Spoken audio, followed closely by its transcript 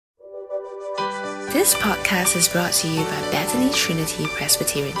This podcast is brought to you by Bethany Trinity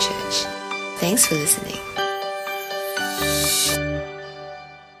Presbyterian Church. Thanks for listening.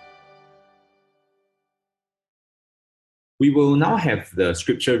 We will now have the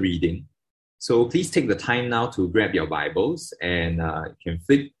scripture reading. So please take the time now to grab your Bibles and you can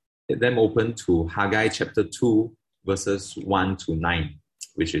flip them open to Haggai chapter 2, verses 1 to 9,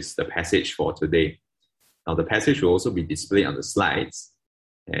 which is the passage for today. Now the passage will also be displayed on the slides,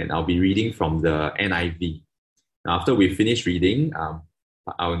 and I'll be reading from the NIV. Now after we finish reading,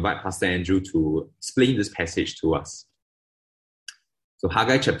 I'll invite Pastor Andrew to explain this passage to us. So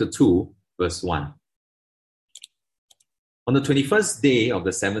Haggai chapter 2, verse 1. On the 21st day of the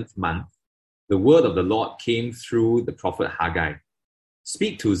 7th month, the word of the Lord came through the prophet Haggai.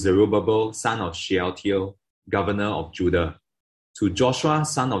 Speak to Zerubbabel, son of Shealtiel, governor of Judah, to Joshua,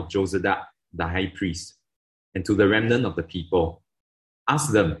 son of Jozadak, the high priest, and to the remnant of the people.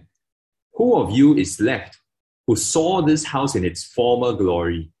 Ask them, who of you is left who saw this house in its former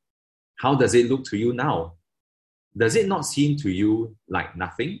glory? How does it look to you now? Does it not seem to you like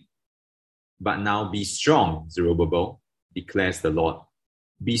nothing? But now be strong, Zerubbabel, declares the Lord.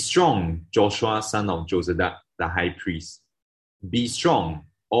 Be strong, Joshua, son of Jozadak, the high priest. Be strong,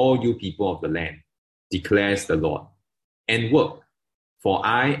 all you people of the land, declares the Lord, and work, for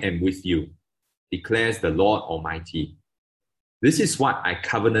I am with you, declares the Lord Almighty. This is what I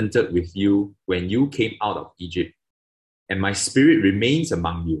covenanted with you when you came out of Egypt, and my spirit remains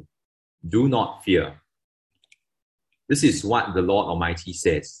among you. Do not fear. This is what the Lord Almighty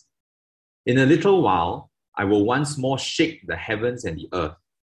says. In a little while, I will once more shake the heavens and the earth,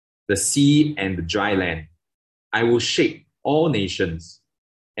 the sea and the dry land. I will shake all nations,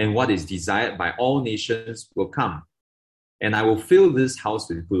 and what is desired by all nations will come. And I will fill this house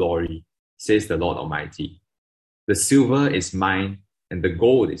with glory, says the Lord Almighty. The silver is mine, and the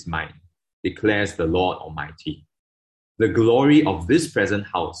gold is mine, declares the Lord Almighty. The glory of this present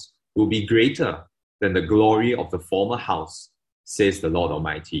house will be greater than the glory of the former house, says the Lord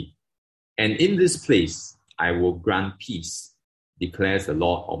Almighty. And in this place I will grant peace, declares the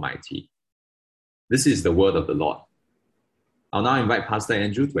Lord Almighty. This is the word of the Lord. I'll now invite Pastor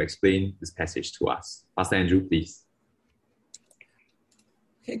Andrew to explain this passage to us. Pastor Andrew, please.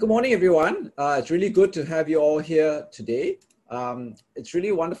 Okay, good morning, everyone. It's really good to have you all here today. It's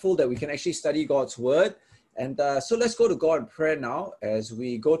really wonderful that we can actually study God's word. And so let's go to God in prayer now as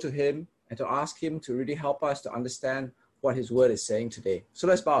we go to him and to ask him to really help us to understand what his word is saying today. So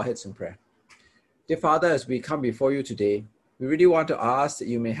let's bow our heads in prayer. Dear Father, as we come before you today, we really want to ask that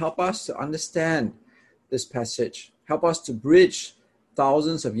you may help us to understand this passage. Help us to bridge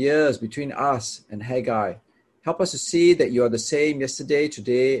thousands of years between us and Haggai. Help us to see that you are the same yesterday,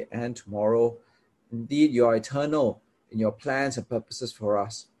 today, and tomorrow. Indeed, you are eternal in your plans and purposes for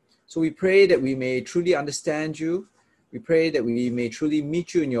us. So we pray that we may truly understand you. We pray that we may truly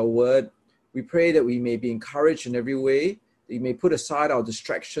meet you in your word. We pray that we may be encouraged in every way, that you may put aside our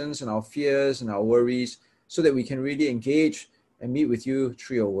distractions and our fears and our worries so that we can really engage and meet with you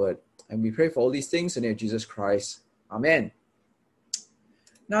through your word. And we pray for all these things in the name of Jesus Christ. Amen.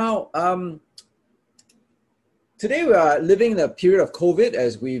 Now, today we are living in a period of COVID,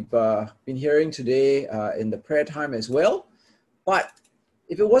 as we've been hearing today in the prayer time as well. But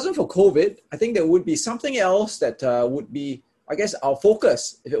if it wasn't for COVID, I think there would be something else that would be, I guess, our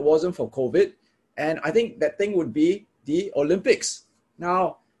focus if it wasn't for COVID. And I think that thing would be the Olympics.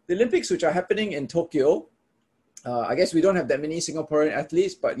 Now, the Olympics, which are happening in Tokyo, I guess we don't have that many Singaporean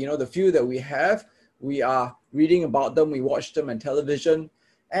athletes, but the few that we have, we are reading about them, we watch them on television.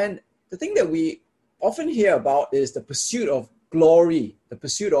 And the thing that we often hear about is the pursuit of glory, the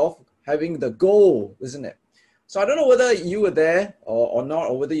pursuit of having the goal, isn't it? So I don't know whether you were there or not,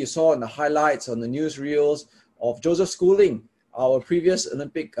 or whether you saw in the highlights on the newsreels of Joseph Schooling, our previous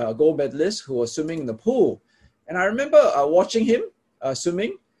Olympic gold medalist who was swimming in the pool. And I remember watching him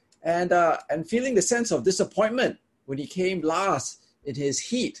swimming and feeling the sense of disappointment when he came last in his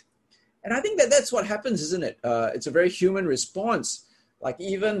heat. And I think that's what happens, isn't it? It's a very human response. Like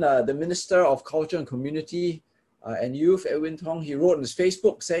even the Minister of Culture and Community and Youth, Edwin Tong, he wrote on his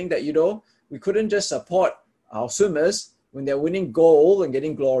Facebook saying that, we couldn't just support our swimmers when they're winning gold and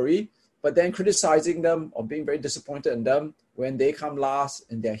getting glory, but then criticizing them or being very disappointed in them when they come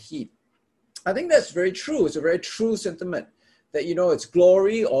last in their heat. I think that's very true. It's a very true sentiment that, it's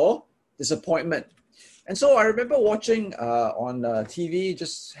glory or disappointment. And so I remember watching on TV,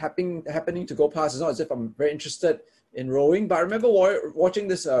 just happening to go past. It's not as if I'm very interested in rowing, but I remember watching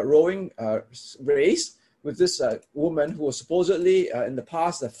this rowing race with this woman who was supposedly in the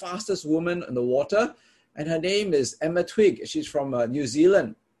past the fastest woman in the water, and her name is Emma Twigg. She's from New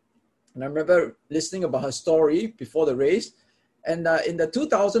Zealand. And I remember listening about her story before the race. And in the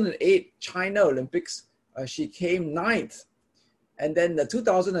 2008 China Olympics, she came ninth. And then the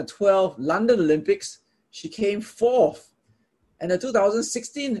 2012 London Olympics, she came fourth. And the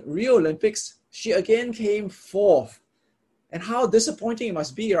 2016 Rio Olympics, she again came fourth. And how disappointing it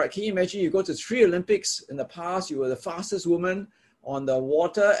must be, right? Can you imagine you go to 3 Olympics in the past, you were the fastest woman on the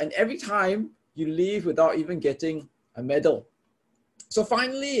water, and every time you leave without even getting a medal. So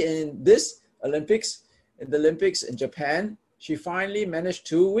finally in this Olympics, in the Olympics in Japan, she finally managed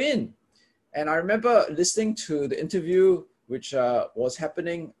to win. And I remember listening to the interview which was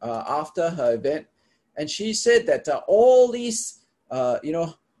happening after her event. And she said that all these,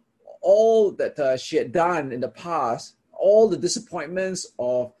 all that she had done in the past, all the disappointments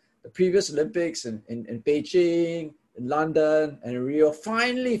of the previous Olympics in Beijing, in London, and in Rio,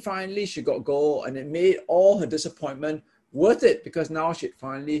 finally she got gold, and it made all her disappointment worth it because now she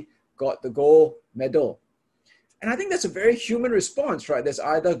finally got the gold medal. And I think that's a very human response, right? There's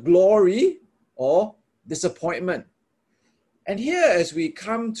either glory or disappointment. And here, as we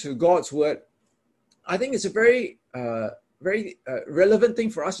come to God's word, I think it's a very relevant thing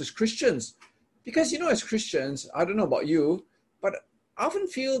for us as Christians. Because, as Christians, I don't know about you, but I often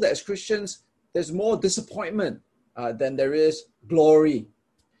feel that as Christians, there's more disappointment than there is glory.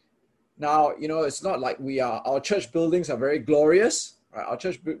 Now, it's not like our church buildings are very glorious, right? Our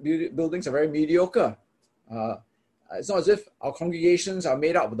church buildings are very mediocre. It's not as if our congregations are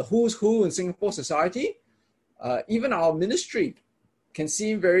made up of the who's who in Singapore society. Even our ministry can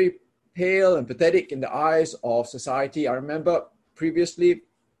seem very pale and pathetic in the eyes of society. I remember previously,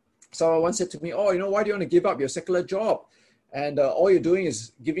 someone once said to me, why do you want to give up your secular job? And all you're doing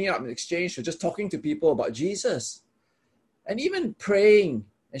is giving up in exchange for just talking to people about Jesus. And even praying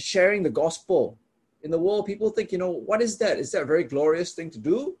and sharing the gospel. In the world, people think, what is that? Is that a very glorious thing to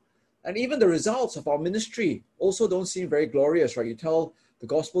do? And even the results of our ministry also don't seem very glorious, right? You tell the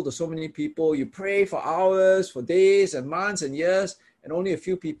gospel to so many people, you pray for hours, for days and months and years, and only a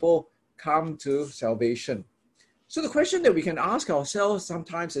few people come to salvation. So the question that we can ask ourselves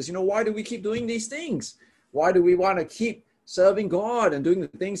sometimes is, why do we keep doing these things? Why do we want to keep serving God and doing the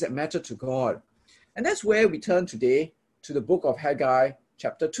things that matter to God? And that's where we turn today to the book of Haggai,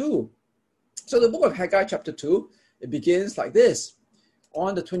 chapter 2. So the book of Haggai, chapter 2, it begins like this.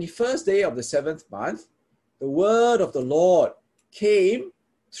 On the 21st day of the 7th month, the word of the Lord came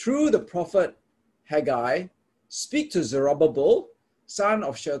through the prophet Haggai, speak to Zerubbabel, son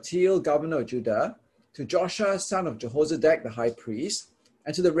of Shealtiel, governor of Judah, to Joshua, son of Jehozadak, the high priest,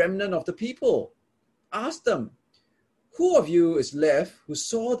 and to the remnant of the people. Ask them, who of you is left who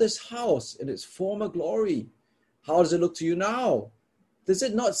saw this house in its former glory? How does it look to you now? Does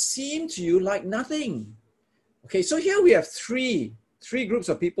it not seem to you like nothing? Okay, so here we have three groups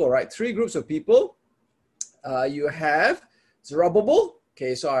of people, right? 3 groups of people. You have Zerubbabel.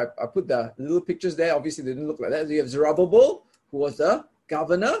 Okay, so I put the little pictures there. Obviously, they didn't look like that. So you have Zerubbabel, who was the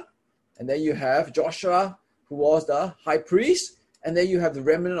governor. And then you have Joshua, who was the high priest. And then you have the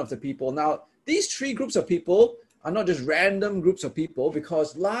remnant of the people. Now, these 3 groups of people are not just random groups of people,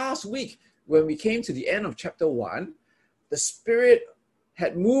 because last week, when we came to the end of chapter 1, the Spirit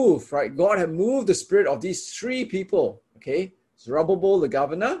had moved, right? God had moved the spirit of these 3 people, okay? Zerubbabel, the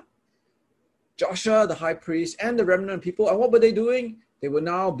governor, Joshua, the high priest, and the remnant people. And what were they doing? They were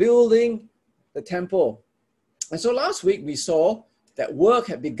now building the temple. And so last week we saw that work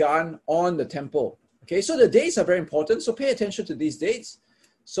had begun on the temple. Okay, so the dates are very important, so pay attention to these dates.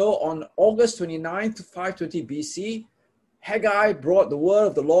 So on August 29th to 520 BC, Haggai brought the word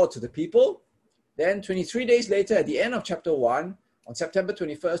of the Lord to the people. Then 23 days later, at the end of chapter 1, on September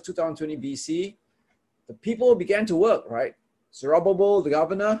 21st, 2020 BC, the people began to work, right? Zerubbabel, the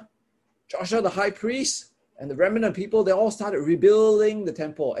governor, Joshua, the high priest, and the remnant people, they all started rebuilding the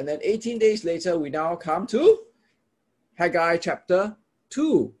temple. And then 18 days later, we now come to Haggai chapter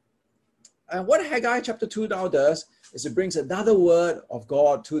 2. And what Haggai chapter 2 now does is it brings another word of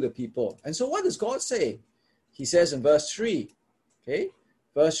God to the people. And so what does God say? He says in verse 3, okay?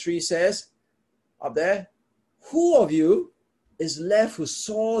 Verse 3 says, up there, who of you is left who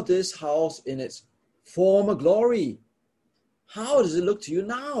saw this house in its former glory? How does it look to you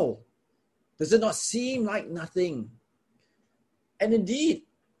now? Does it not seem like nothing? And indeed,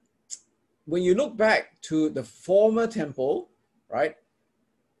 when you look back to the former temple, right,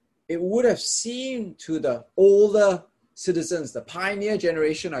 it would have seemed to the older citizens, the pioneer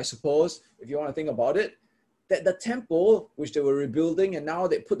generation, I suppose, if you want to think about it, that the temple, which they were rebuilding, and now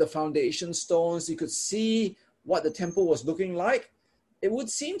they put the foundation stones, you could see what the temple was looking like, it would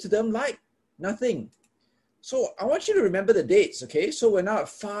seem to them like nothing. So I want you to remember the dates, okay? So we're now at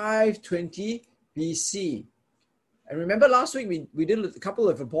 520 BC. And remember last week we did a couple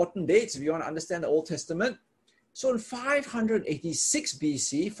of important dates if you want to understand the Old Testament. So in 586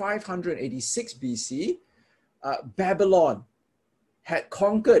 BC, Babylon had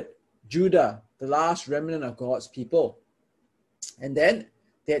conquered Judah, the last remnant of God's people. And then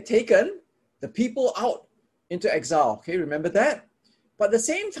they had taken the people out into exile. Okay, remember that? But at the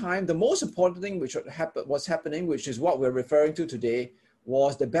same time, the most important thing which was happening, which is what we're referring to today,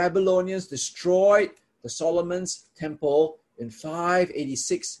 was the Babylonians destroyed the Solomon's temple in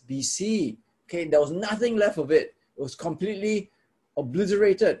 586 BC. Okay, there was nothing left of it. It was completely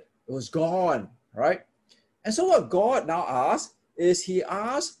obliterated. It was gone, right? And so what God now asks is he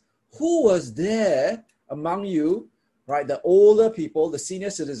asks, who was there among you, right? The older people, the senior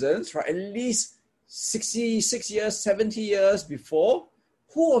citizens, right? At least 66 years, 70 years before,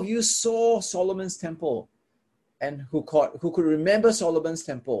 who of you saw Solomon's temple and who could remember Solomon's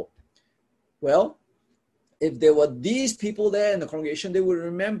temple? Well, if there were these people there in the congregation, they would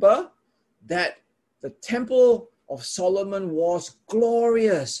remember that the temple of Solomon was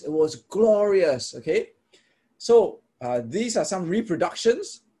glorious. It was glorious, okay? So these are some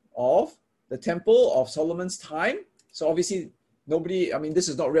reproductions of the temple of Solomon's time. So obviously this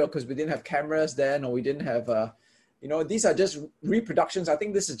is not real because we didn't have cameras then, or we didn't have, these are just reproductions. I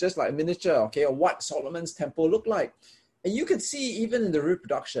think this is just like a miniature, okay, of what Solomon's temple looked like. And you can see even in the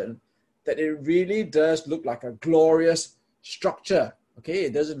reproduction that it really does look like a glorious structure, okay?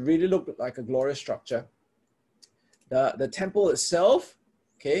 It doesn't really look like a glorious structure. The temple itself,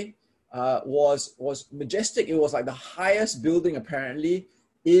 okay, was majestic. It was like the highest building apparently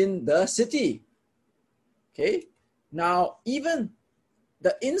in the city, okay? Now, even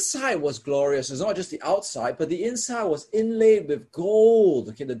the inside was glorious. It's not just the outside, but the inside was inlaid with gold.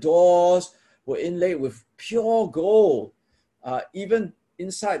 Okay, the doors were inlaid with pure gold. Even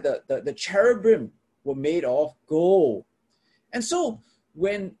inside, the cherubim were made of gold. And so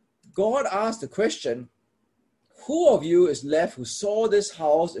when God asked the question, who of you is left who saw this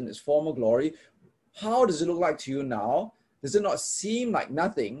house in its former glory? How does it look like to you now? Does it not seem like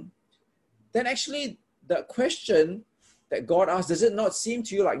nothing? Then actually the question that God asks, does it not seem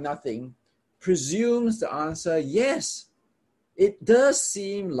to you like nothing, presumes the answer, yes, it does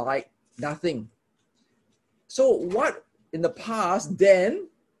seem like nothing. So what in the past then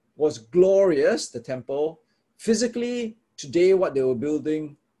was glorious, the temple, physically today what they were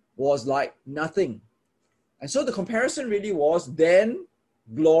building was like nothing. And so the comparison really was then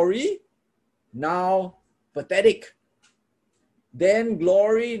glory, now pathetic. Then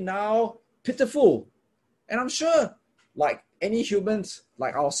glory, now pitiful. And I'm sure like any humans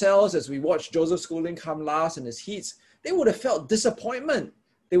like ourselves, as we watched Joseph Schooling come last in his heats, they would have felt disappointment.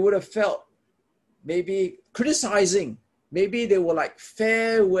 They would have felt maybe criticizing. Maybe they were like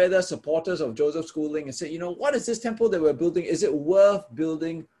fair weather supporters of Joseph Schooling and said, what is this temple that we're building? Is it worth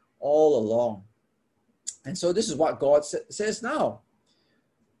building all along? And so this is what God says now.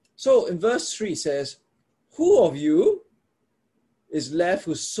 So in verse 3 says, who of you is left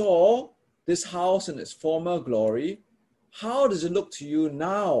who saw this house in its former glory? How does it look to you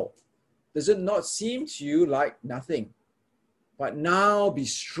now? Does it not seem to you like nothing? But now be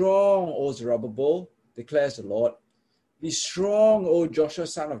strong, O Zerubbabel, declares the Lord. Be strong, O Joshua,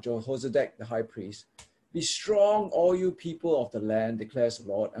 son of Jehozadak, the high priest. Be strong, all you people of the land, declares the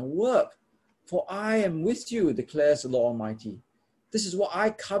Lord, and work, for I am with you, declares the Lord Almighty. This is what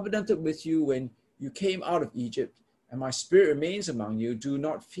I covenanted with you when you came out of Egypt, and my spirit remains among you. Do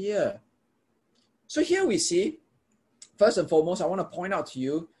not fear. So here we see, first and foremost, I want to point out to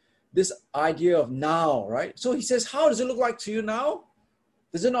you this idea of now, right? So he says, how does it look like to you now?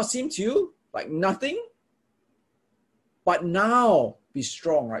 Does it not seem to you like nothing? But now be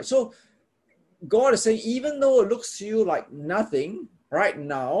strong, right? So God is saying, even though it looks to you like nothing right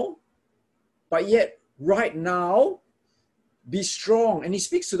now, but yet right now, be strong. And he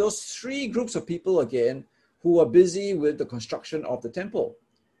speaks to those three groups of people again who are busy with the construction of the temple.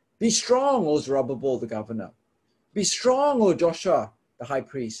 Be strong, O Zerubbabel, the governor. Be strong, O Joshua, the high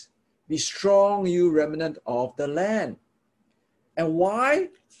priest. Be strong, you remnant of the land. And why?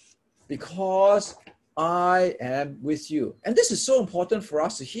 Because I am with you. And this is so important for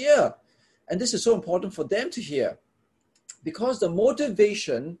us to hear. And this is so important for them to hear. Because the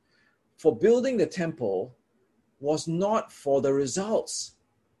motivation for building the temple was not for the results.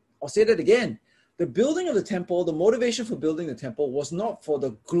 I'll say that again. The building of the temple, the motivation for building the temple was not for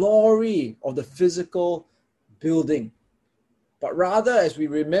the glory of the physical building. But rather, as we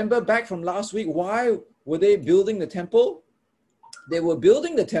remember back from last week, why were they building the temple? They were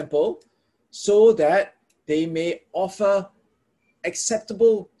building the temple so that they may offer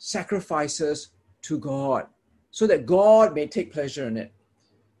acceptable sacrifices to God, so that God may take pleasure in it.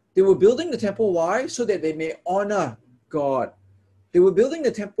 They were building the temple, why? So that they may honor God. They were building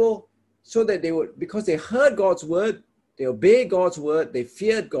the temple so that because they heard God's word, they obeyed God's word, they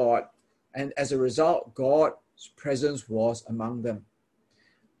feared God, and as a result, God's presence was among them.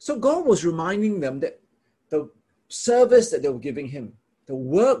 So God was reminding them that the service that they were giving him, the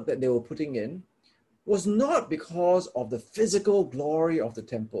work that they were putting in, was not because of the physical glory of the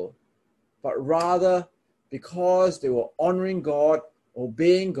temple, but rather because they were honoring God,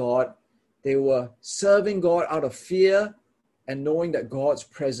 obeying God, they were serving God out of fear and knowing that God's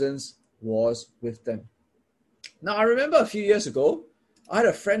presence was with them. Now, I remember a few years ago, I had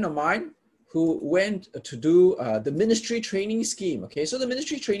a friend of mine who went to do the ministry training scheme. Okay, so the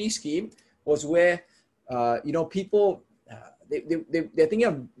ministry training scheme was where, people, they're thinking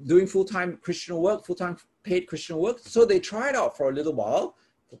of doing full-time Christian work, full-time paid Christian work. So they tried out for a little while,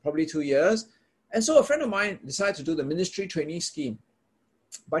 for probably 2 years. And so a friend of mine decided to do the ministry training scheme.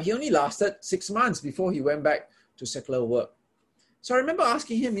 But he only lasted 6 months before he went back to secular work. So I remember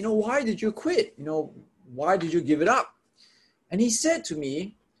asking him, why did you quit? Why did you give it up? And he said to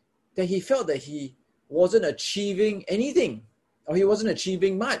me that he felt that he wasn't achieving anything, or he wasn't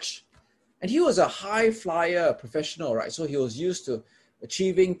achieving much. And he was a high flyer professional, right? So he was used to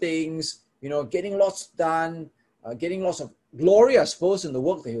achieving things, getting lots done, getting lots of glory, I suppose, in the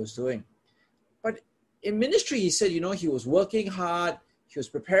work that he was doing. But in ministry, he said, he was working hard, he was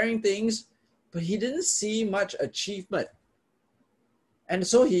preparing things, but he didn't see much achievement. And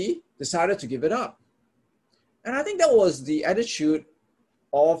so he decided to give it up. And I think that was the attitude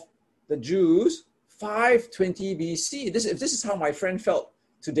of the Jews 520 BC. If this is how my friend felt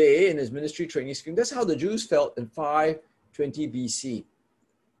today in his ministry training scheme, that's how the Jews felt in 520 BC.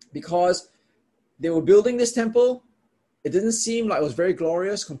 Because they were building this temple, it didn't seem like it was very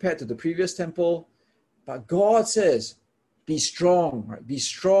glorious compared to the previous temple. But God says, be strong, right? Be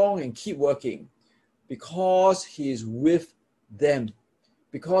strong and keep working, because he is with them.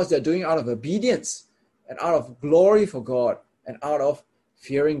 Because they're doing it out of obedience and out of glory for God and out of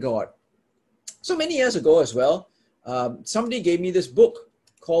fearing God. So many years ago as well, somebody gave me this book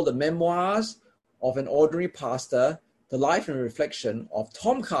called The Memoirs of an Ordinary Pastor, The Life and Reflection of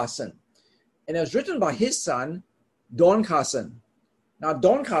Tom Carson. And it was written by his son, Don Carson. Now,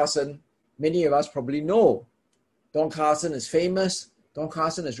 Don Carson, many of us probably know. Don Carson is famous. Don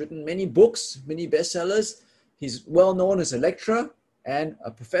Carson has written many books, many bestsellers. He's well known as a lecturer and a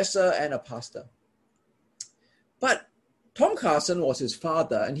professor and a pastor. But Tom Carson was his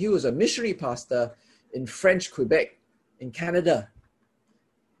father, and he was a missionary pastor in French Quebec in Canada.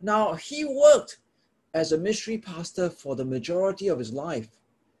 Now, he worked as a missionary pastor for the majority of his life.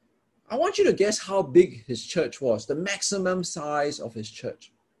 I want you to guess how big his church was, the maximum size of his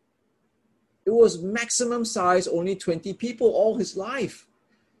church. It was maximum size, only 20 people all his life.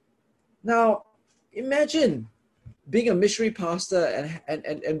 Now, imagine being a missionary pastor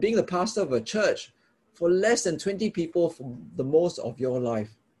and being the pastor of a church for less than 20 people for the most of your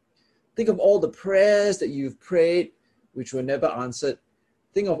life. Think of all the prayers that you've prayed, which were never answered.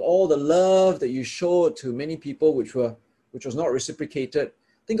 Think of all the love that you showed to many people, which was not reciprocated.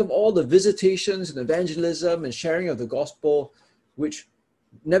 Think of all the visitations and evangelism and sharing of the gospel, which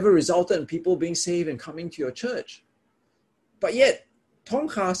never resulted in people being saved and coming to your church. But yet, Tom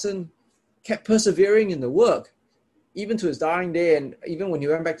Carson kept persevering in the work, even to his dying day, and even when he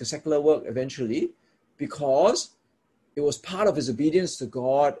went back to secular work eventually, because it was part of his obedience to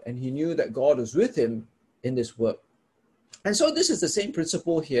God, and he knew that God was with him in this work. And so this is the same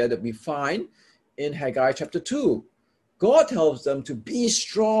principle here that we find in Haggai chapter 2. God tells them to be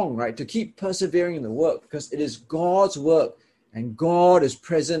strong, right? To keep persevering in the work, because it is God's work and God is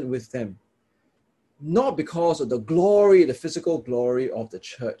present with them. Not because of the glory, the physical glory of the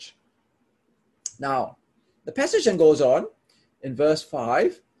church. Now, the passage then goes on in verse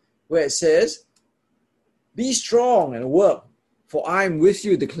 5, where it says, be strong and work, for I am with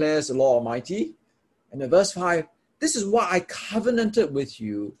you, declares the Lord Almighty. And in verse 5, this is what I covenanted with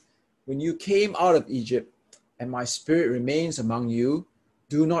you when you came out of Egypt, and my spirit remains among you.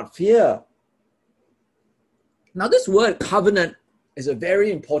 Do not fear. Now, this word covenant is a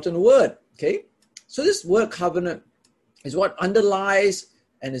very important word, okay? So this word covenant is what underlies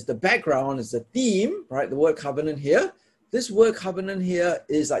and is the background, is the theme, right? The word covenant here. This word covenant here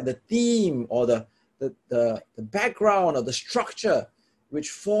is like the theme or the background or the structure which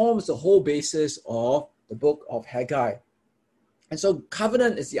forms the whole basis of the book of Haggai. And so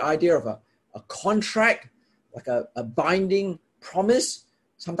covenant is the idea of a contract, like a binding promise,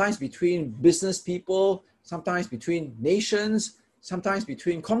 sometimes between business people, sometimes between nations, sometimes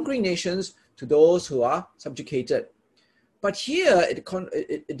between conquering nations to those who are subjugated. But here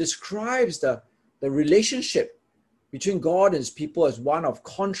it describes the relationship between God and his people as one of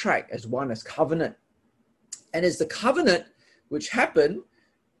contract, as one as covenant. And it's the covenant which happened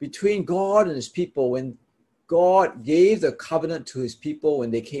between God and his people when God gave the covenant to his people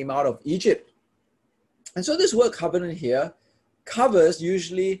when they came out of Egypt. And so this word covenant here covers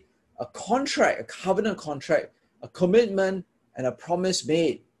usually a contract, a covenant contract, a commitment, and a promise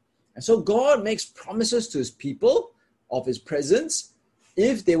made. And so God makes promises to his people of his presence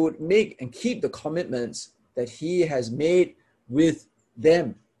if they would make and keep the commitments that he has made with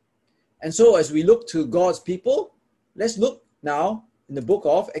them. And so as we look to God's people, let's look now in the book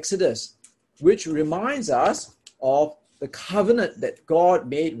of Exodus, which reminds us of the covenant that God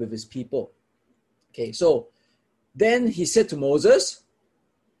made with his people. Okay, so then he said to Moses,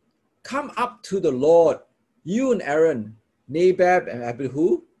 "Come up to the Lord, you and Aaron, Nadab and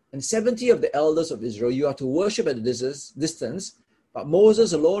Abihu, and 70 of the elders of Israel. You are to worship at a distance, but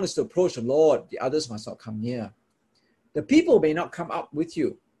Moses alone is to approach the Lord. The others must not come near. The people may not come up with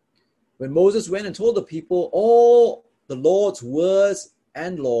you." When Moses went and told the people all the Lord's words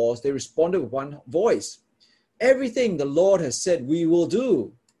and laws, they responded with one voice, "Everything the Lord has said, we will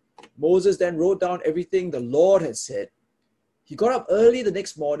do." Moses then wrote down everything the Lord had said. He got up early the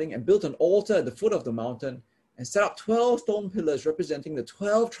next morning and built an altar at the foot of the mountain and set up 12 stone pillars representing the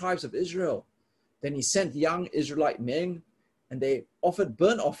 12 tribes of Israel. Then he sent young Israelite men, and they offered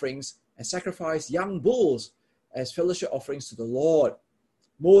burnt offerings and sacrificed young bulls as fellowship offerings to the Lord.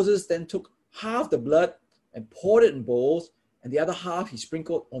 Moses then took half the blood and poured it in bowls, and the other half he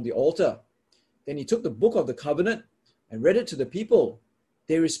sprinkled on the altar. Then he took the book of the covenant and read it to the people.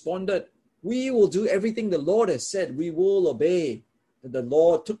 They responded, "We will do everything the Lord has said. We will obey." Then the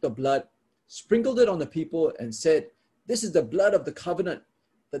Lord took the blood, sprinkled it on the people, and said, "This is the blood of the covenant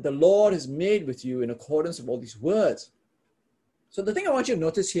that the Lord has made with you in accordance with all these words." So the thing I want you to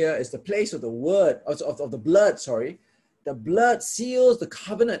notice here is the place of the word, of the blood, The blood seals the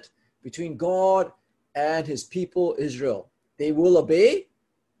covenant between God and his people Israel. They will obey,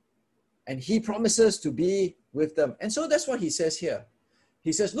 and he promises to be with them. And so that's what he says here.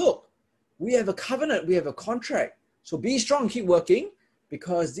 He says, look, we have a covenant, we have a contract. So be strong, keep working,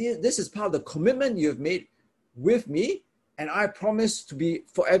 because this is part of the commitment you've made with me, and I promise to be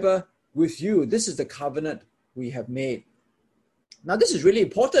forever with you. This is the covenant we have made. Now, this is really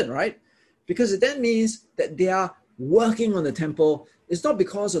important, right? Because it then means that they are working on the temple. It's not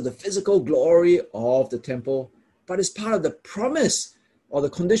because of the physical glory of the temple, but it's part of the promise or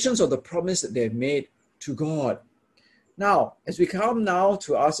the conditions of the promise that they've made to God. Now, as we come now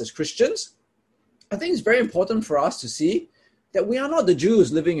to us as Christians, I think it's very important for us to see that we are not the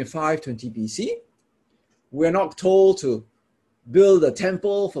Jews living in 520 BC. We're not told to build a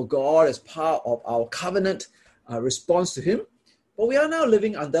temple for God as part of our covenant response to him, but we are now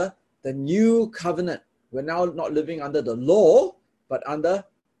living under the new covenant. We're now not living under the law, but under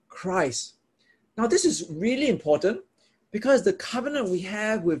Christ. Now, this is really important because the covenant we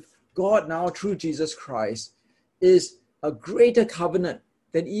have with God now through Jesus Christ is a greater covenant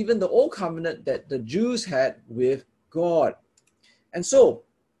than even the old covenant that the Jews had with God. And so,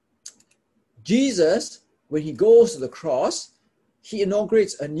 Jesus, when he goes to the cross, he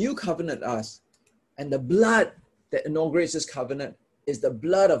inaugurates a new covenant us. And the blood that inaugurates this covenant is the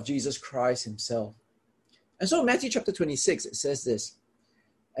blood of Jesus Christ himself. And so Matthew chapter 26, it says this,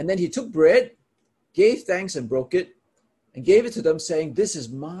 "And then he took bread, gave thanks and broke it, and gave it to them, saying, 'This is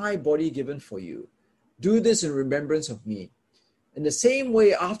my body given for you. Do this in remembrance of me.' In the same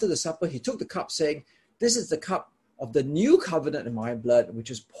way, after the supper, he took the cup, saying, 'This is the cup of the new covenant in my blood,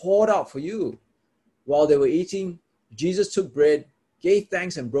 which is poured out for you.' While they were eating, Jesus took bread, gave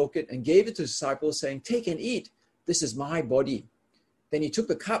thanks and broke it, and gave it to his disciples, saying, 'Take and eat. This is my body.' Then he took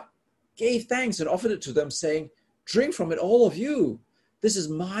the cup, gave thanks, and offered it to them, saying, 'Drink from it, all of you. This is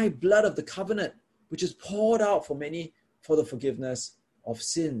my blood of the covenant, which is poured out for many for the forgiveness of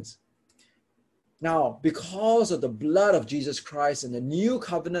sins.'" Now, because of the blood of Jesus Christ and the new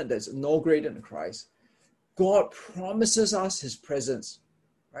covenant that's inaugurated in Christ, God promises us his presence,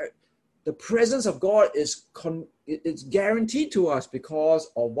 right? The presence of God is it's guaranteed to us because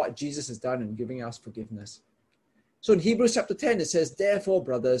of what Jesus has done in giving us forgiveness. So in Hebrews chapter 10, it says, "Therefore,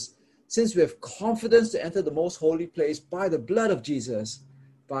 brothers, since we have confidence to enter the most holy place by the blood of Jesus,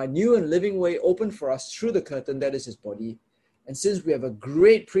 by a new and living way opened for us through the curtain, that is his body, and since we have a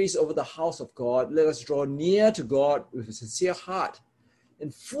great priest over the house of God, let us draw near to God with a sincere heart, in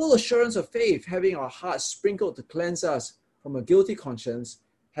full assurance of faith, having our hearts sprinkled to cleanse us from a guilty conscience,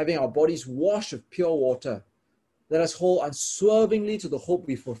 having our bodies washed with pure water. Let us hold unswervingly to the hope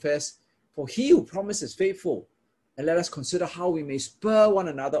we profess, for he who promised is faithful. And let us consider how we may spur one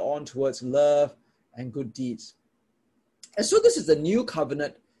another on towards love and good deeds. And so this is the new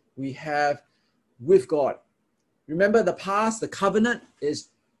covenant we have with God. Remember the past, the covenant is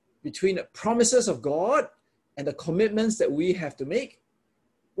between the promises of God and the commitments that we have to make.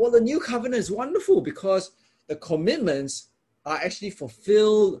 Well, the new covenant is wonderful because the commitments are actually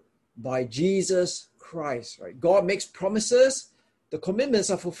fulfilled by Jesus Christ, right? God makes promises. The commitments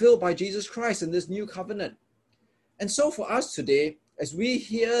are fulfilled by Jesus Christ in this new covenant. And so for us today, as we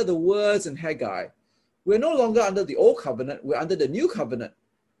hear the words in Haggai, we're no longer under the old covenant, we're under the new covenant.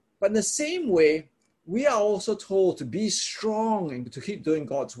 But in the same way, we are also told to be strong and to keep doing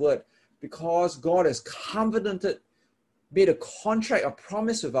God's word because God has covenanted, made a contract, a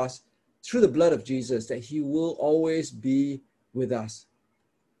promise with us through the blood of Jesus that he will always be with us.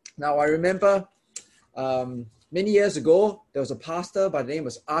 Now, I remember many years ago, there was a pastor by the name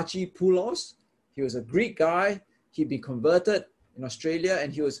of Archie Poulos. He was a Greek guy. He'd been converted in Australia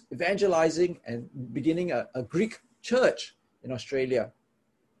and he was evangelizing and beginning a Greek church in Australia.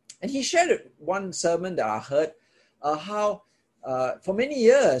 And he shared one sermon that I heard how for many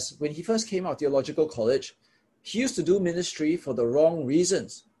years, when he first came out of theological college, he used to do ministry for the wrong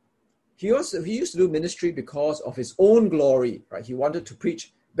reasons. He used to do ministry because of his own glory, right? He wanted to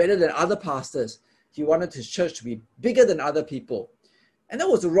preach better than other pastors. He wanted his church to be bigger than other people. And that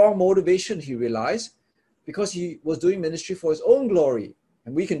was the wrong motivation, he realized, because he was doing ministry for his own glory.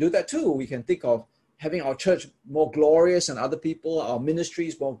 And we can do that too. We can think of having our church more glorious than other people, our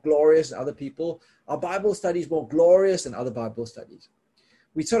ministries more glorious than other people, our Bible studies more glorious than other Bible studies.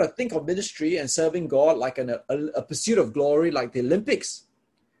 We sort of think of ministry and serving God like a pursuit of glory, like the Olympics.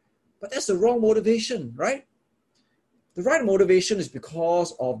 But that's the wrong motivation, right? The right motivation is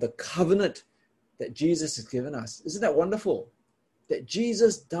because of the covenant that Jesus has given us. Isn't that wonderful? That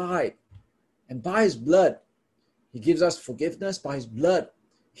Jesus died, and by his blood, he gives us forgiveness. By his blood,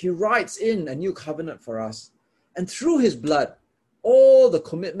 he writes in a new covenant for us. And through his blood, all the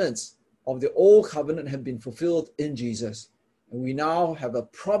commitments of the old covenant have been fulfilled in Jesus. And we now have a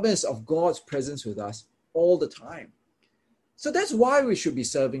promise of God's presence with us all the time. So that's why we should be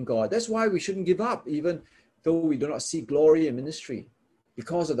serving God. That's why we shouldn't give up, even though we do not see glory in ministry,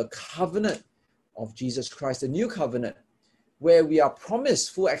 because of the covenant of Jesus Christ, the new covenant, where we are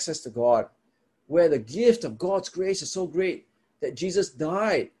promised full access to God, where the gift of God's grace is so great that Jesus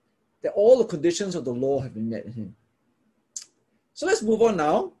died, that all the conditions of the law have been met in him. So let's move on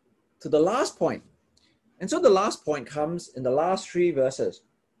now to the last point. And so the last point comes in the last 3 verses.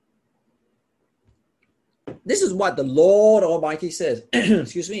 This is what the Lord Almighty says.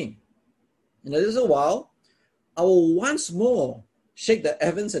 Excuse me. In a little while, I will once more shake the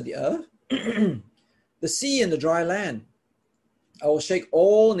heavens and the earth, the sea and the dry land. I will shake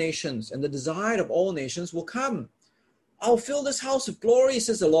all nations, and the desire of all nations will come. I will fill this house with glory,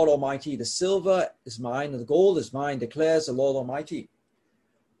 says the Lord Almighty. The silver is mine, and the gold is mine, declares the Lord Almighty.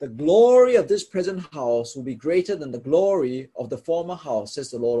 The glory of this present house will be greater than the glory of the former house,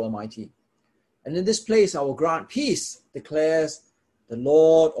 says the Lord Almighty. And in this place I will grant peace, declares the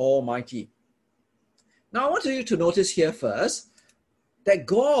Lord Almighty. Now I want you to notice here first that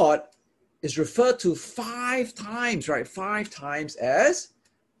God is referred to 5 times, right? 5 times as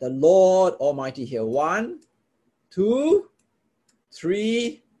the Lord Almighty here. 1, 2,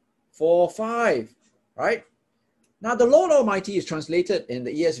 3, 4, 5, right? Now the Lord Almighty is translated in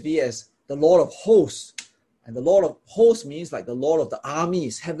the ESV as the Lord of hosts. And the Lord of hosts means like the Lord of the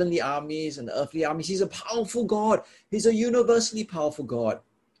armies, heavenly armies and the earthly armies. He's a powerful God. He's a universally powerful God.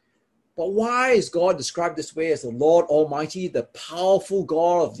 But why is God described this way as the Lord Almighty, the powerful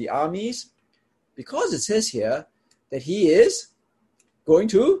God of the armies? Because it says here that he is going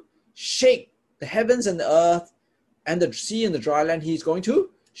to shake the heavens and the earth and the sea and the dry land. He's going to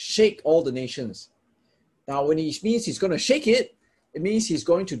shake all the nations. Now, when he means he's going to shake it, it means he's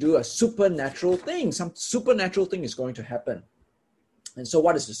going to do a supernatural thing. Some supernatural thing is going to happen. And so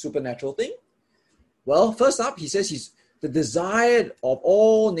what is the supernatural thing? Well, first up, he says the desired of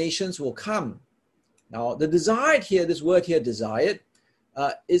all nations will come. Now, the desired here, this word here, desired,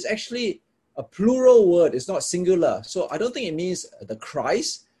 is actually a plural word. It's not singular. So I don't think it means the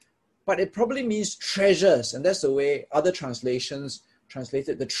Christ, but it probably means treasures. And that's the way other translations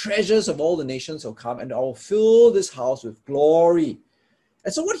translated. The treasures of all the nations will come, and I will fill this house with glory.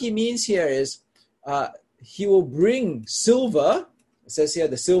 And so what he means here is he will bring silver. It says here,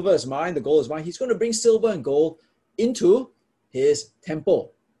 the silver is mine, the gold is mine. He's going to bring silver and gold into his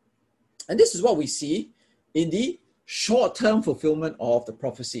temple. And this is what we see in the short-term fulfillment of the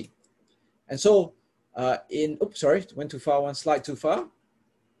prophecy. And so went too far, one slide too far.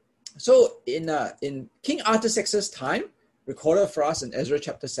 So in King Artaxerxes' time, recorded for us in Ezra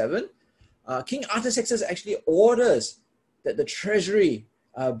chapter 7, King Artaxerxes actually orders that the treasury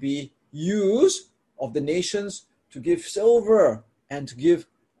be used of the nations to give silver and to give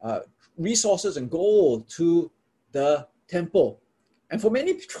resources and gold to the temple. And for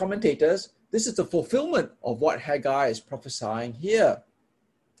many commentators, this is the fulfillment of what Haggai is prophesying here.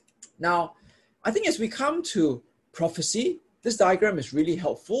 Now, I think as we come to prophecy, this diagram is really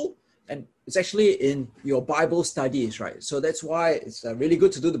helpful, and it's actually in your Bible studies, right? So that's why it's really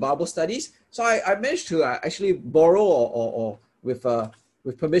good to do the Bible studies. So I managed to actually borrow or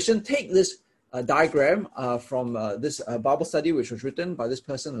with permission, take this diagram from this Bible study, which was written by this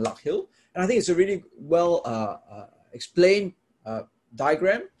person in Luck Hill. And I think it's a really well explained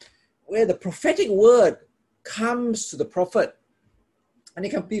diagram where the prophetic word comes to the prophet, and it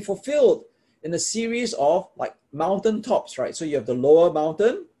can be fulfilled in a series of like mountain tops, right? So you have the lower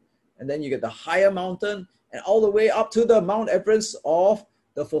mountain, and then you get the higher mountain, and all the way up to the Mount Everest of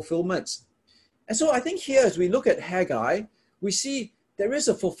the fulfillments. And so I think here, as we look at Haggai, we see there is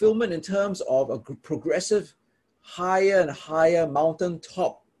a fulfillment in terms of a progressive, higher and higher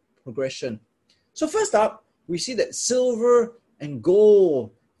mountaintop progression. So first up, we see that silver and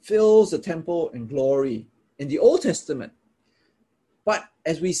gold fills the temple in glory in the Old Testament. But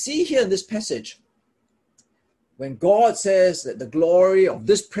as we see here in this passage, when God says that the glory of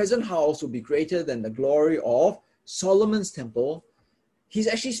this present house will be greater than the glory of Solomon's temple, he's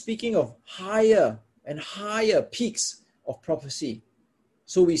actually speaking of higher and higher peaks of prophecy.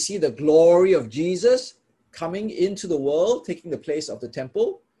 So we see the glory of Jesus coming into the world, taking the place of the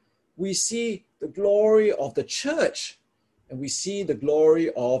temple. We see the glory of the church, and we see the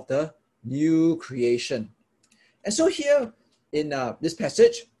glory of the new creation. And so here in this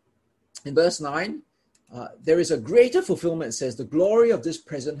passage, in verse 9, there is a greater fulfillment. It says, the glory of this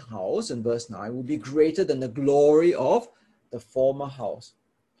present house, in verse 9, will be greater than the glory of the former house.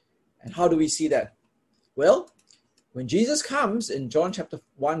 And how do we see that? Well, when Jesus comes in John chapter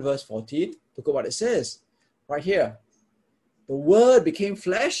 1, verse 14, look at what it says right here. The Word became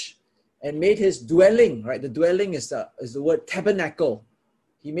flesh and made his dwelling, right? The dwelling is the word tabernacle.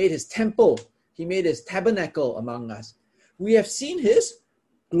 He made his temple. He made his tabernacle among us. We have seen his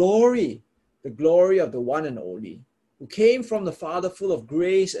glory, the glory of the one and only, who came from the Father full of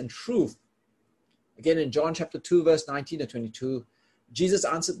grace and truth. Again, in John chapter 2, verse 19 to 22, Jesus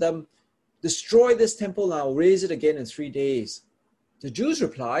answered them, destroy this temple and I'll raise it again in 3 days. The Jews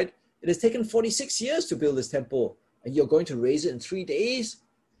replied, it has taken 46 years to build this temple, and you're going to raise it in 3 days?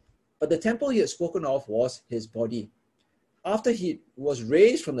 But the temple he had spoken of was his body. After he was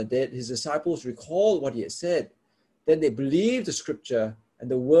raised from the dead, his disciples recalled what he had said. Then they believed the scripture and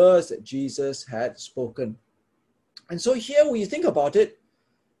the words that Jesus had spoken. And so here, when you think about it,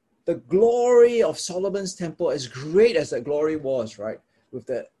 the glory of Solomon's temple, as great as that glory was, right? With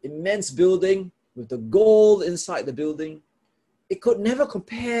the immense building, with the gold inside the building, it could never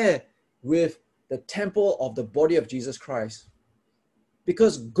compare with the temple of the body of Jesus Christ.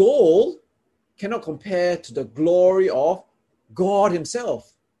 Because gold cannot compare to the glory of God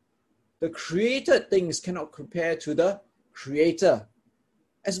himself. The created things cannot compare to the creator.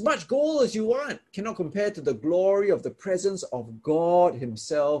 As much gold as you want cannot compare to the glory of the presence of God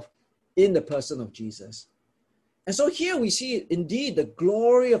himself in the person of Jesus. And so here we see indeed the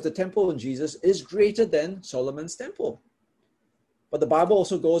glory of the temple in Jesus is greater than Solomon's temple. But the Bible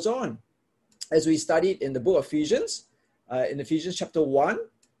also goes on. As we studied in the book of Ephesians, in Ephesians chapter 1,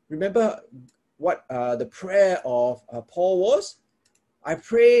 remember what the prayer of Paul was? I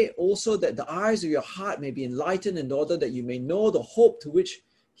pray also that the eyes of your heart may be enlightened in order that you may know the hope to which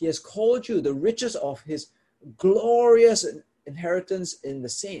he has called you, the riches of his glorious inheritance in the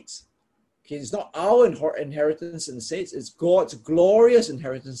saints. Okay, it's not our inheritance in the saints, it's God's glorious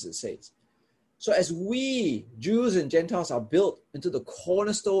inheritance in the saints. So as we, Jews and Gentiles, are built into the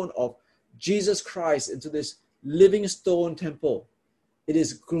cornerstone of Jesus Christ, into this living stone temple, it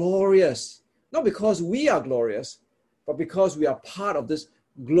is glorious. Not because we are glorious, but because we are part of this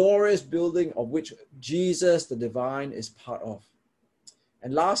glorious building of which Jesus, the divine, is part of.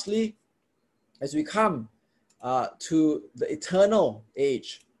 And lastly, as we come to the eternal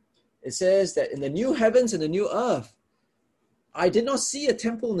age, it says that in the new heavens and the new earth, I did not see a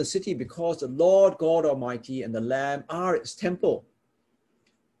temple in the city because the Lord God Almighty and the Lamb are its temple.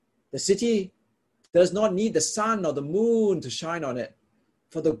 The city does not need the sun or the moon to shine on it,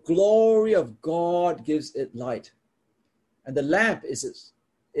 for the glory of God gives it light. And the lamp is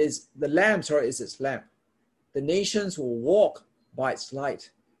its lamp. The nations will walk by its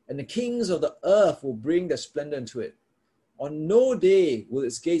light, and the kings of the earth will bring their splendor into it. On no day will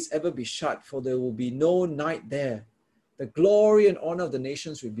its gates ever be shut, for there will be no night there. The glory and honor of the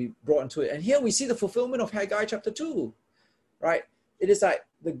nations will be brought into it. And here we see the fulfillment of Haggai chapter 2, right? It is like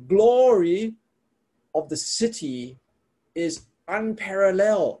the glory of the city is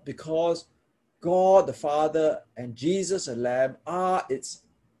unparalleled because God the Father and Jesus the Lamb are its,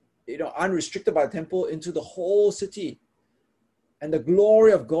 unrestricted by the temple into the whole city. And the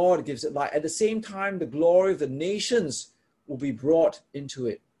glory of God gives it light. At the same time, the glory of the nations will be brought into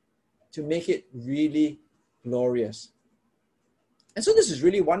it to make it really glorious. And so this is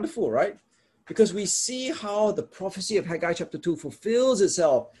really wonderful, right? Because we see how the prophecy of Haggai chapter 2 fulfills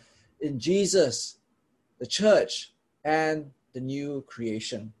itself in Jesus, the church, and the new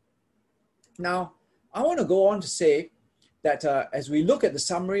creation. Now, I want to go on to say that as we look at the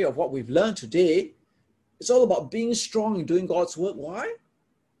summary of what we've learned today, it's all about being strong in doing God's work. Why?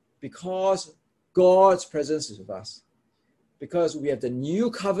 Because God's presence is with us. Because we have the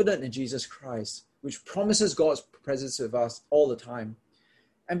new covenant in Jesus Christ, which promises God's presence with us all the time.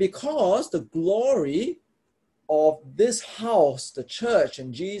 And because the glory of this house, the church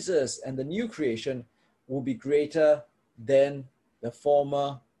and Jesus and the new creation will be greater than the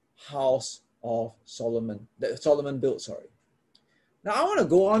former house of Solomon, that Solomon built, Now I want to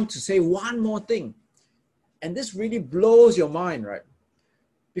go on to say one more thing. And this really blows your mind, right?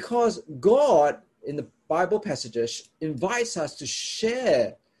 Because God, in the Bible passages, invites us to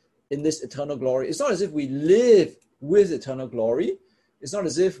share in this eternal glory. It's not as if we live with eternal glory. It's not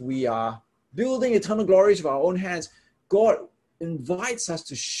as if we are building eternal glories with our own hands. God invites us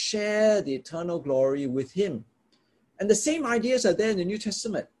to share the eternal glory with Him. And the same ideas are there in the New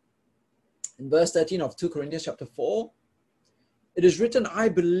Testament. In verse 13 of 2 Corinthians chapter 4, it is written, I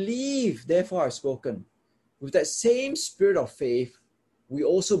believe, therefore I've spoken. With that same spirit of faith, we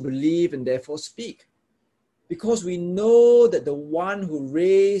also believe and therefore speak. Because we know that the one who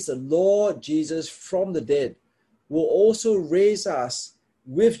raised the Lord Jesus from the dead will also raise us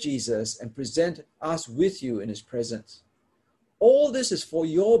with Jesus and present us with you in His presence. All this is for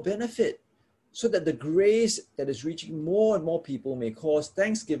your benefit, so that the grace that is reaching more and more people may cause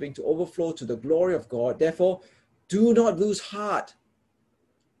thanksgiving to overflow to the glory of God. Therefore, do not lose heart.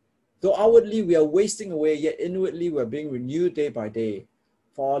 Though outwardly we are wasting away, yet inwardly we are being renewed day by day.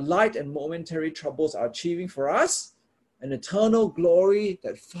 For our light and momentary troubles are achieving for us an eternal glory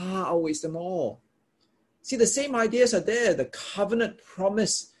that far outweighs them all. See, the same ideas are there, the covenant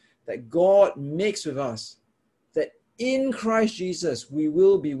promise that God makes with us, that in Christ Jesus we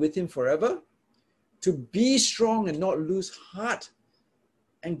will be with Him forever, to be strong and not lose heart.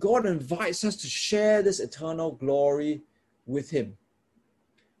 And God invites us to share this eternal glory with Him.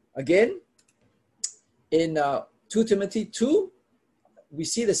 Again, in 2 Timothy 2, we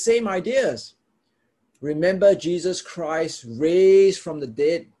see the same ideas. Remember Jesus Christ, raised from the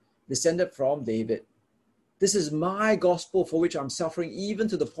dead, descended from David. This is my gospel for which I'm suffering, even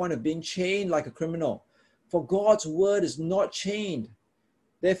to the point of being chained like a criminal. For God's word is not chained.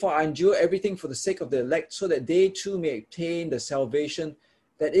 Therefore, I endure everything for the sake of the elect, so that they too may obtain the salvation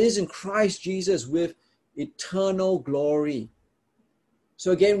that is in Christ Jesus with eternal glory.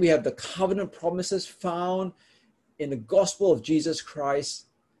 So again, we have the covenant promises found in the gospel of Jesus Christ,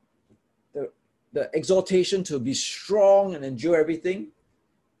 the exhortation to be strong and endure everything,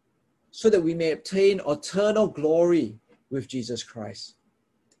 so that we may obtain eternal glory with Jesus Christ.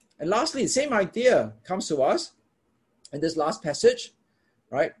 And lastly, the same idea comes to us in this last passage,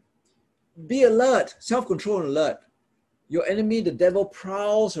 right? Be alert, self-control and alert. Your enemy, the devil,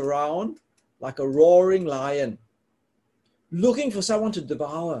 prowls around like a roaring lion, looking for someone to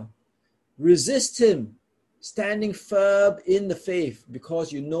devour. Resist him, standing firm in the faith,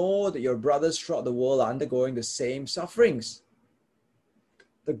 because you know that your brothers throughout the world are undergoing the same sufferings.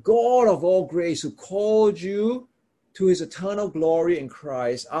 The God of all grace, who called you to His eternal glory in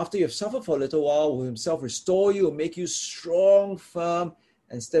Christ, after you have suffered for a little while, will Himself restore you and make you strong, firm,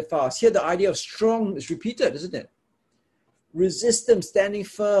 and steadfast. Here the idea of strong is repeated, isn't it? Resist them, standing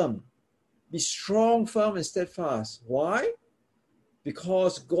firm. Be strong, firm, and steadfast. Why?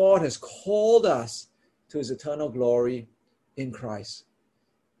 Because God has called us to His eternal glory in Christ.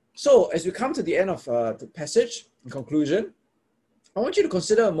 So, as we come to the end of the passage, in conclusion, I want you to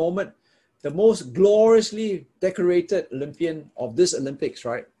consider a moment the most gloriously decorated Olympian of this Olympics,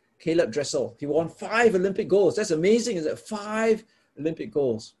 right? Caleb Dressel. He won 5 Olympic golds. That's amazing, isn't it? 5 Olympic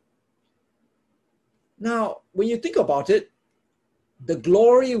golds. Now, when you think about it, the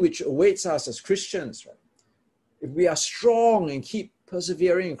glory which awaits us as Christians, right? If we are strong and keep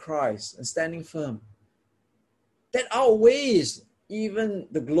persevering in Christ and standing firm, that outweighs even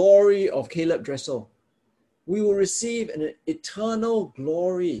the glory of Caleb Dressel. We will receive an eternal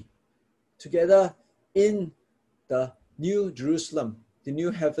glory together in the new Jerusalem, the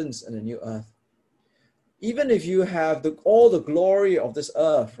new heavens and the new earth. Even if you have all the glory of this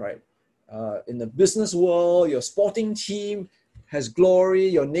earth, right? In the business world, your sporting team has glory,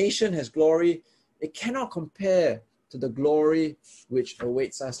 your nation has glory, it cannot compare to the glory which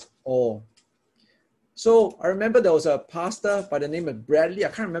awaits us all. So I remember there was a pastor by the name of Bradley. I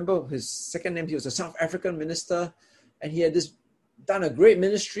can't remember his second name. He was a South African minister, and he had done a great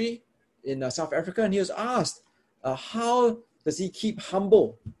ministry in South Africa. And he was asked, how does he keep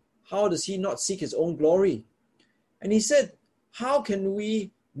humble? How does he not seek his own glory? And he said, how can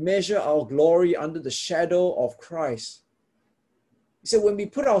we measure our glory under the shadow of Christ? He said, when we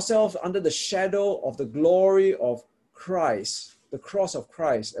put ourselves under the shadow of the glory of Christ, the cross of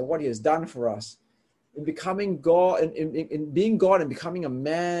Christ and what he has done for us, in becoming God, in being God and becoming a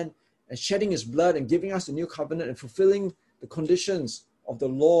man and shedding his blood and giving us the new covenant and fulfilling the conditions of the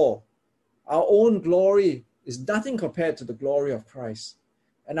law, our own glory is nothing compared to the glory of Christ.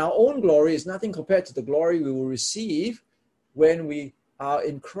 And our own glory is nothing compared to the glory we will receive when we are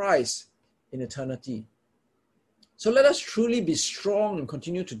in Christ in eternity. So let us truly be strong and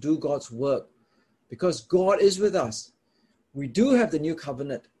continue to do God's work, because God is with us. We do have the new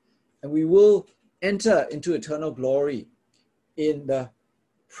covenant, and we will enter into eternal glory in the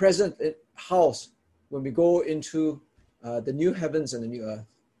present house when we go into the new heavens and the new earth.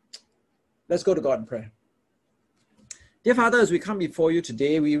 Let's go to God in prayer. Dear Father, as we come before you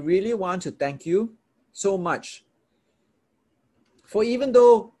today, we really want to thank you so much. For even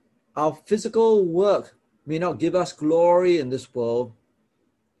though our physical work may not give us glory in this world,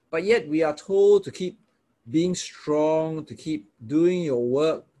 but yet we are told to keep being strong, to keep doing your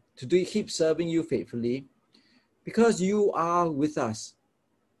work, to keep serving you faithfully, because you are with us.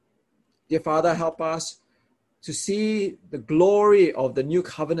 Dear Father, help us to see the glory of the new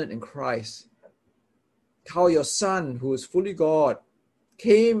covenant in Christ. How your Son, who is fully God,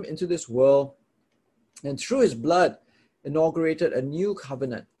 came into this world and through his blood inaugurated a new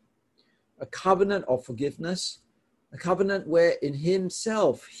covenant, a covenant of forgiveness, a covenant where in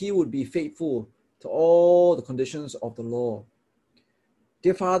himself he would be faithful to all the conditions of the law.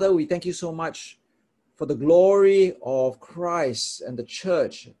 Dear Father, we thank you so much for the glory of Christ and the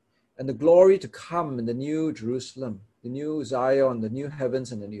church and the glory to come in the new Jerusalem, the new Zion, the new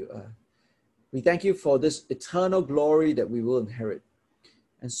heavens and the new earth. We thank you for this eternal glory that we will inherit.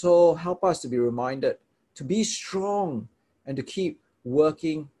 And so help us to be reminded to be strong and to keep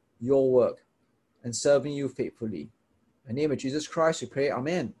working your work and serving you faithfully. In the name of Jesus Christ, we pray,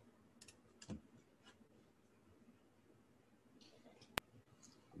 Amen.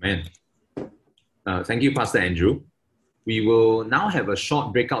 Amen. Thank you, Pastor Andrew. We will now have a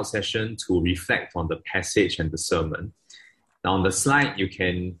short breakout session to reflect on the passage and the sermon. Now on the slide, you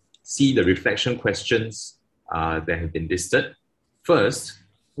can see the reflection questions that have been listed. First,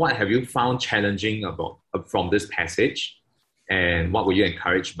 what have you found challenging from this passage, and what were you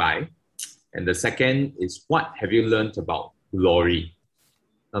encouraged by? And the second is, what have you learned about glory?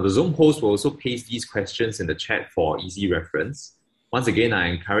 Now the Zoom host will also paste these questions in the chat for easy reference. Once again, I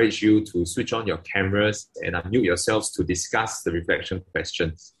encourage you to switch on your cameras and unmute yourselves to discuss the reflection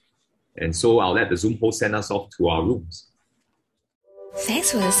questions. And so I'll let the Zoom host send us off to our rooms.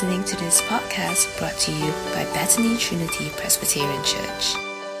 Thanks for listening to this podcast brought to you by Bethany Trinity Presbyterian Church.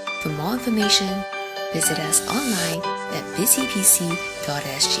 For more information, visit us online at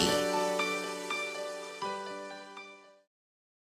busypc.sg.